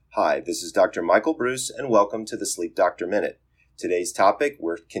Hi, this is Dr. Michael Bruce, and welcome to the Sleep Doctor Minute. Today's topic,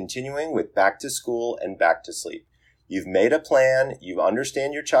 we're continuing with back to school and back to sleep. You've made a plan, you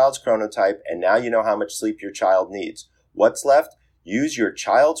understand your child's chronotype, and now you know how much sleep your child needs. What's left? Use your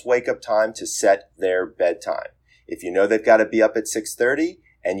child's wake-up time to set their bedtime. If you know they've got to be up at 6:30,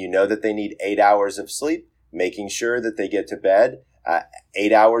 and you know that they need 8 hours of sleep, making sure that they get to bed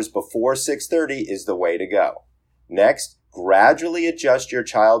 8 hours before 6:30 is the way to go. Next, gradually adjust your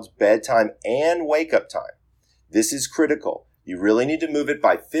child's bedtime and wake-up time. This is critical. You really need to move it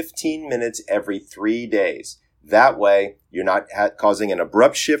by 15 minutes every 3 days. That way, you're not causing an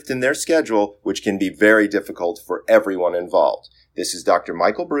abrupt shift in their schedule, which can be very difficult for everyone involved. This is Dr.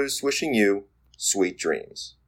 Michael Bruce wishing you sweet dreams.